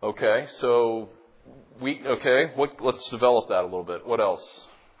 Okay, so let's develop that a little bit. What else?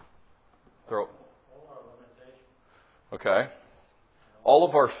 Okay. All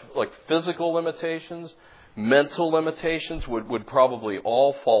of our physical limitations, mental limitations would probably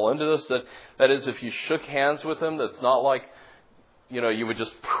all fall into this. That is, if you shook hands with Him, that's not like, you would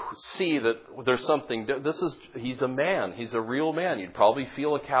just see that there's something. He's a man. He's a real man. You'd probably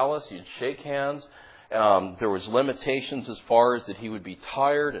feel a callus. You'd shake hands. There was limitations as far as that He would be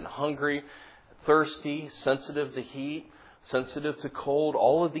tired and hungry, thirsty, sensitive to heat, sensitive to cold.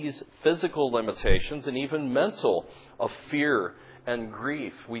 All of these physical limitations, and even mental, of fear and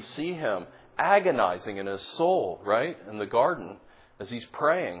grief. We see Him agonizing in His soul, right? In the garden as He's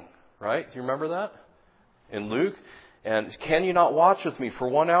praying, right? Do you remember that? In Luke? And can you not watch with me for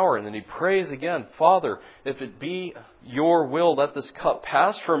 1 hour? And then He prays again, Father, if it be your will, let this cup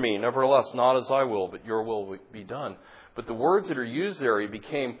pass from me. Nevertheless, not as I will, but your will be done. But the words that are used there, He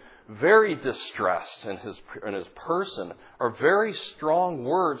became very distressed in his person, are very strong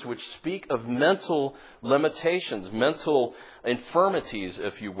words which speak of mental limitations, mental infirmities,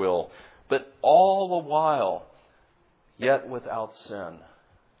 if you will. But all the while, yet without sin.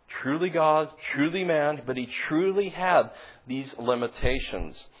 Truly God, truly man, but He truly had these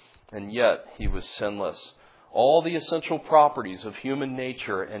limitations. And yet He was sinless all the essential properties of human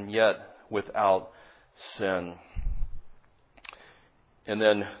nature, and yet without sin. And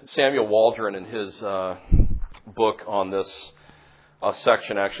then Samuel Waldron, in his book on this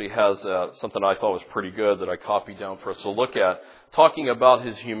section, actually has something I thought was pretty good that I copied down for us to look at, talking about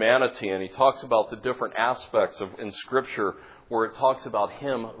his humanity. And he talks about the different aspects in Scripture where it talks about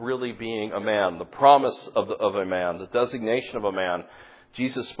him really being a man, the promise of a man, the designation of a man.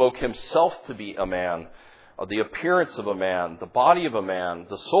 Jesus spoke himself to be a man, the appearance of a man, the body of a man,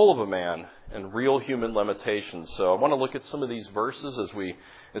 the soul of a man, and real human limitations. So I want to look at some of these verses as we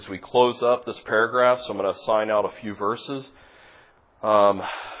close up this paragraph. So I'm going to assign out a few verses.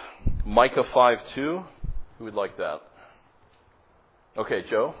 Micah 5:2. Who would like that? Okay,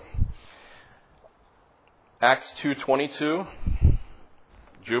 Joe. Acts 2:22.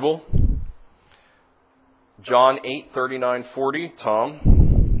 Jubal. John 8:39-40. Tom.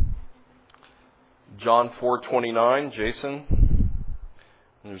 John 4:29. Jason.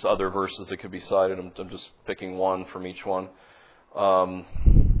 And there's other verses that could be cited. I'm just picking one from each one.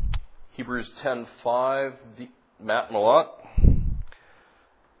 Hebrews 10:5. Matt Malott.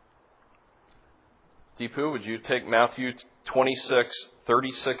 Deepu, would you take Matthew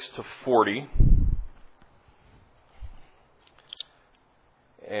 26:36-40?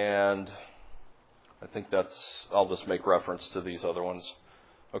 And I think I'll just make reference to these other ones.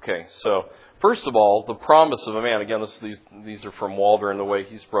 Okay, so first of all, the promise of a man. Again, these are from Waldron, the way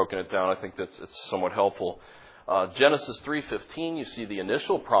he's broken it down. I think it's somewhat helpful. Genesis 3:15, you see the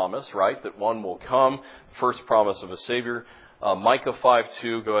initial promise, right, that one will come, the first promise of a Savior. Micah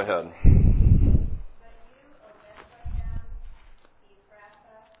 5:2, go ahead.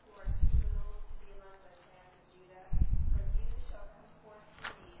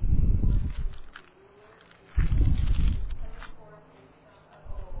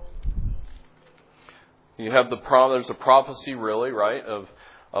 You have there's a prophecy, really, right, of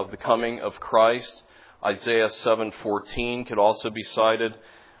the coming of Christ. Isaiah 7:14 could also be cited.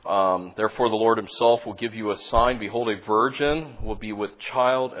 Therefore the Lord himself will give you a sign. Behold, a virgin will be with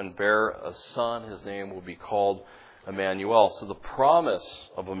child and bear a son. His name will be called Emmanuel. So the promise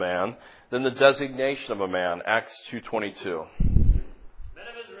of a man, then the designation of a man, Acts 2:22. Men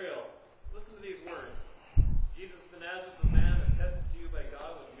of Israel, listen to these words. Jesus the Nazareth, a man attested to you by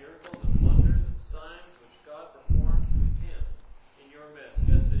God with miracles and wonders and signs which God performed through him in your midst,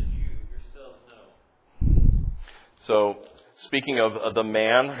 just as you yourselves know. So, speaking of the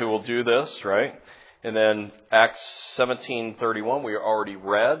man who will do this, right? And then Acts 17:31, we already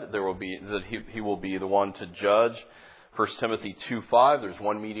read. There will be that he will be the one to judge. 1 Timothy 2:5, there's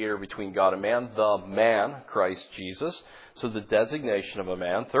one mediator between God and man, the man, Christ Jesus. So the designation of a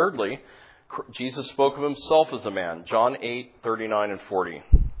man. Thirdly, Jesus spoke of himself as a man. John 8:39-40.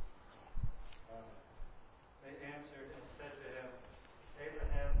 They answered and said to him,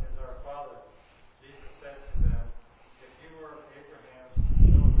 Abraham is our father. Jesus said to them, if you were Abraham's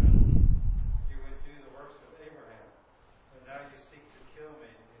children, you would do the works of Abraham. But now you seek to kill me,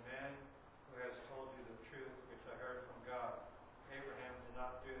 a man who has told you the truth which I heard from God. Abraham did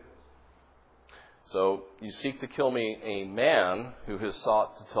not do this. So you seek to kill me, a man who has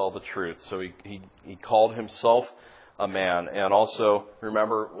sought to tell the truth. So he called himself a man. And also,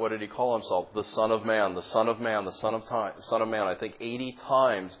 remember, what did he call himself? The Son of Man, the Son of Man, the Son of Man. I think 80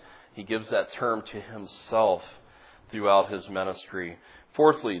 times he gives that term to himself throughout his ministry.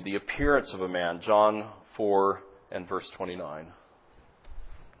 Fourthly, the appearance of a man. John 4 and verse 29.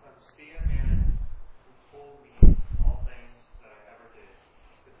 See a man who told me all things that I ever did.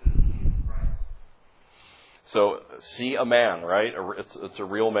 Is this Jesus Christ? So, see a man, right? It's a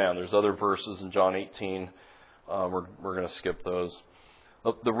real man. There's other verses in John 18. We're going to skip those.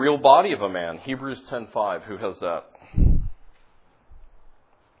 The real body of a man. Hebrews 10:5. Who has that?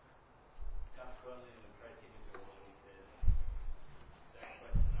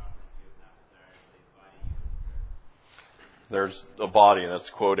 There's a body, and that's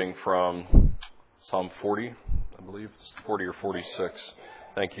quoting from Psalm 40, I believe. It's 40 or 46.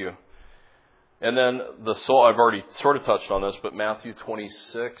 Thank you. And then the soul, I've already sort of touched on this, but Matthew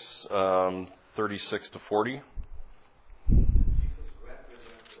 26, 36-40.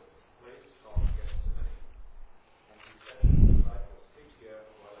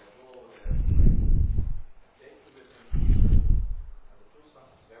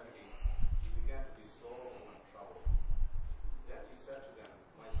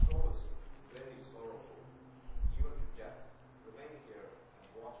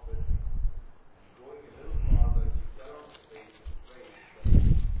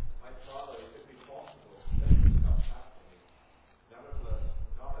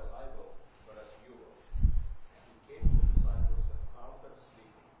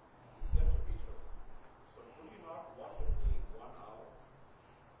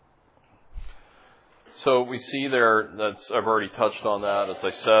 So we see there, I've already touched on that, as I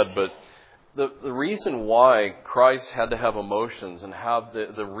said, but the reason why Christ had to have emotions and have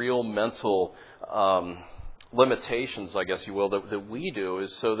the real mental limitations, I guess you will, that we do,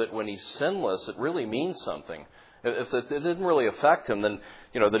 is so that when he's sinless, it really means something. If it didn't really affect him, then,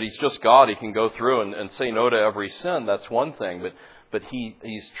 that he's just God, he can go through and say no to every sin, that's one thing. But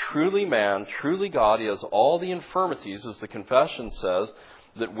he's truly man, truly God. He has all the infirmities, as the confession says,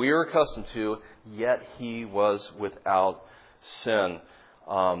 that we are accustomed to, yet he was without sin.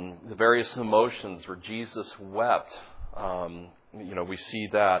 The various emotions where Jesus wept, we see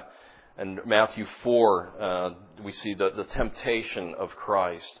that. In Matthew 4, we see the temptation of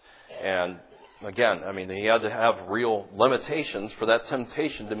Christ. And again, he had to have real limitations for that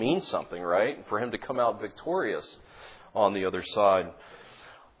temptation to mean something, right? For him to come out victorious on the other side.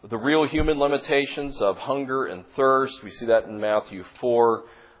 The real human limitations of hunger and thirst, we see that in Matthew 4,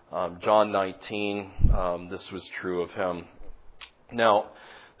 John 19, this was true of him. Now,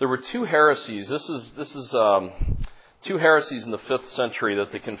 there were two heresies. This is two heresies in the 5th century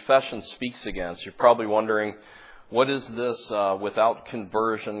that the confession speaks against. You're probably wondering, what is this without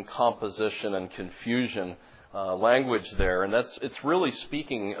conversion, composition, and confusion language there? And it's really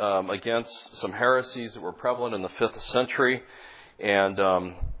speaking against some heresies that were prevalent in the 5th century, and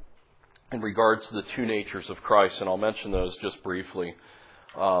in regards to the two natures of Christ. And I'll mention those just briefly.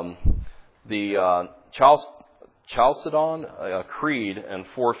 The Chalcedon Creed in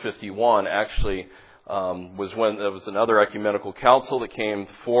 451 actually was when there was another ecumenical council that came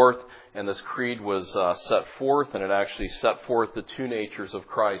forth, and this creed was set forth, and it actually set forth the two natures of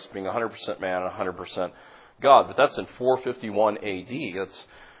Christ, being 100% man and 100% God. But that's in 451 AD. That's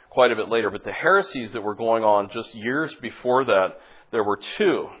quite a bit later. But the heresies that were going on just years before that, there were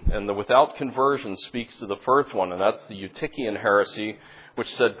two. And the without conversion speaks to the first one, and that's the Eutychian heresy,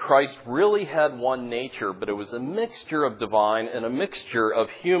 which said Christ really had one nature, but it was a mixture of divine and a mixture of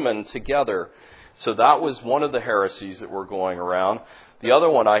human together. So that was one of the heresies that were going around. The other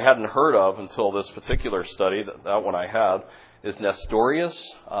one I hadn't heard of until this particular study, that one I had, is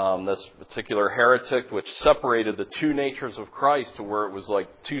Nestorius, this particular heretic, which separated the two natures of Christ to where it was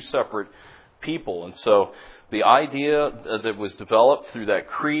like two separate people. And so the idea that was developed through that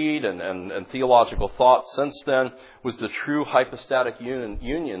creed and theological thought since then was the true hypostatic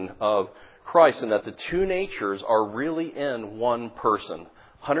union of Christ, and that the two natures are really in one person,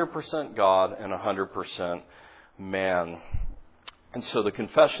 100% God and 100% man. And so the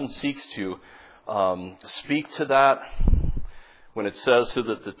confession seeks to speak to that when it says so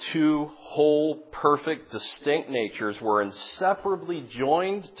that the two whole, perfect, distinct natures were inseparably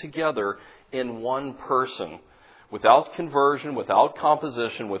joined together in one person, without conversion, without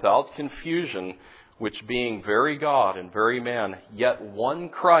composition, without confusion, which being very God and very man, yet one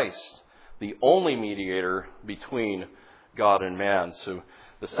Christ, the only mediator between God and man. So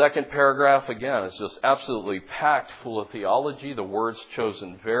the second paragraph, again, is just absolutely packed full of theology, the words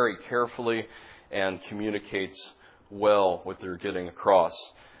chosen very carefully, and communicates well what they're getting across.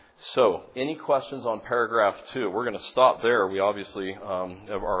 So, any questions on paragraph 2? We're going to stop there. We obviously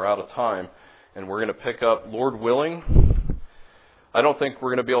are out of time, and we're going to pick up, Lord willing. I don't think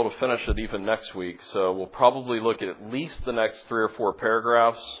we're going to be able to finish it even next week, so we'll probably look at least the next 3 or 4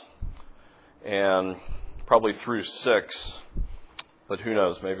 paragraphs, and probably through 6. But who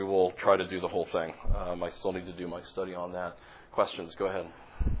knows? Maybe we'll try to do the whole thing. I still need to do my study on that. Questions? Go ahead.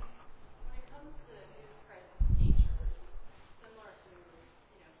 When it comes to Jesus Christ's nature, similar to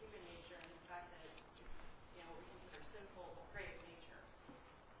human nature and the fact that we consider sinful, depraved nature,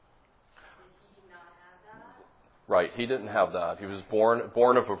 did he not have that? Right. He didn't have that. He was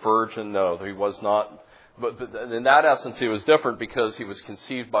born of a virgin. No, he was not. But in that essence, he was different because he was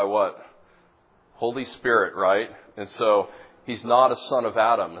conceived by what? Holy Spirit, right? And so he's not a son of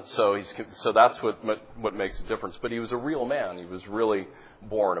Adam, and so that's what makes a difference. But he was a real man. He was really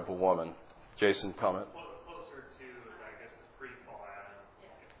born of a woman. Jason, comment? Closer to, I guess, the pre-fall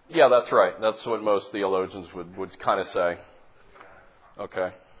Adam. Yeah, that's right. That's what most theologians would kind of say.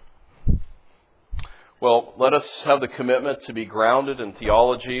 Okay. Well, let us have the commitment to be grounded in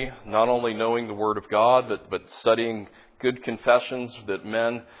theology, not only knowing the Word of God, but studying good confessions that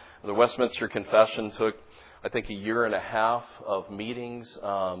men. The Westminster Confession took, I think, 1.5 years of meetings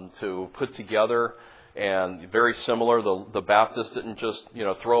to put together, and very similar. The Baptists didn't just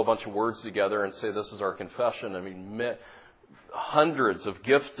throw a bunch of words together and say this is our confession. I mean, hundreds of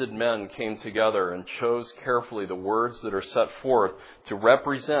gifted men came together and chose carefully the words that are set forth to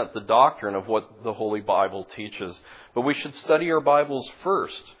represent the doctrine of what the Holy Bible teaches. But we should study our Bibles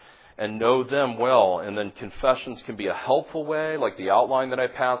first and know them well. And then confessions can be a helpful way, like the outline that I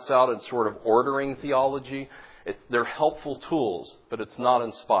passed out, and sort of ordering theology. They're helpful tools, but it's not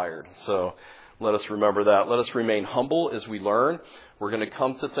inspired. So let us remember that. Let us remain humble as we learn. We're going to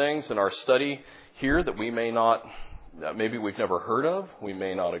come to things in our study here that maybe we've never heard of, we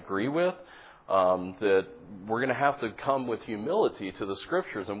may not agree with, that we're going to have to come with humility to the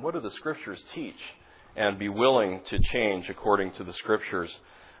Scriptures. And what do the Scriptures teach? And be willing to change according to the Scriptures.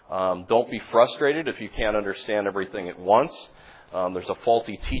 Don't be frustrated if you can't understand everything at once. There's a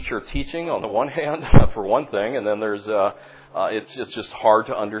faulty teacher teaching on the one hand, for one thing, and then there's it's just hard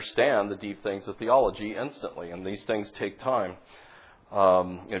to understand the deep things of theology instantly, and these things take time.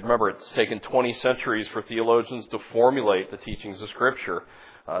 And remember, it's taken 20 centuries for theologians to formulate the teachings of Scripture.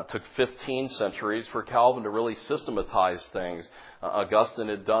 It took 15 centuries for Calvin to really systematize things. Augustine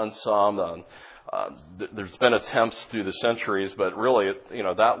had done some. There's been attempts through the centuries, but really,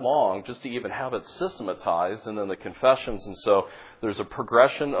 that long just to even have it systematized, and then the confessions. And so there's a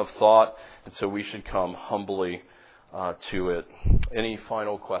progression of thought, and so we should come humbly to it. Any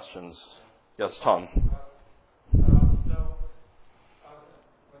final questions? Yes, Tom.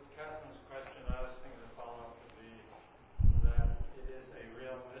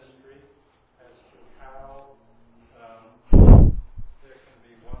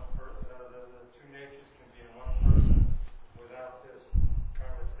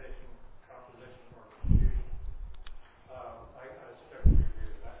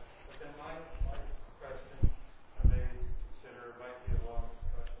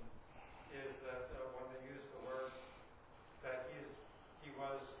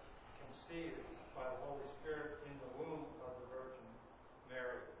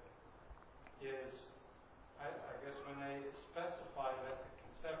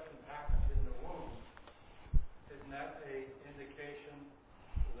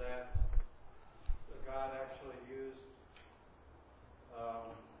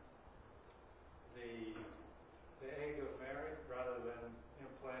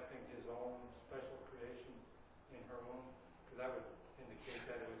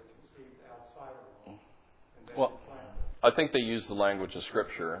 Well, I think they use the language of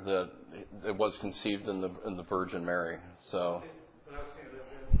Scripture that it was conceived in the Virgin Mary. So. But I was saying that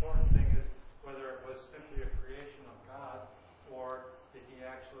the important thing is whether it was simply a creation of God, or did He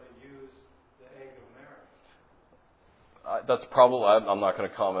actually use the egg of Mary? That's probably. I'm not going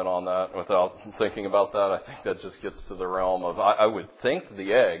to comment on that without thinking about that. I think that just gets to the realm of. I would think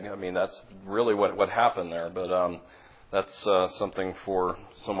the egg. I mean, that's really what happened there, but. That's something for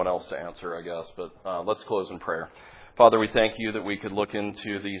someone else to answer, I guess. But let's close in prayer. Father, we thank you that we could look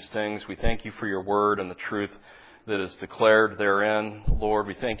into these things. We thank you for your word and the truth that is declared therein. Lord,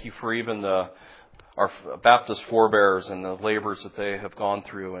 we thank you for even our Baptist forebears and the labors that they have gone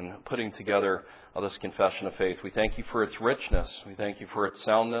through in putting together this confession of faith. We thank you for its richness. We thank you for its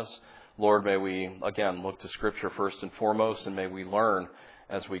soundness. Lord, may we, again, look to Scripture first and foremost, and may we learn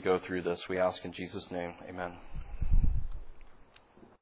as we go through this. We ask in Jesus' name. Amen.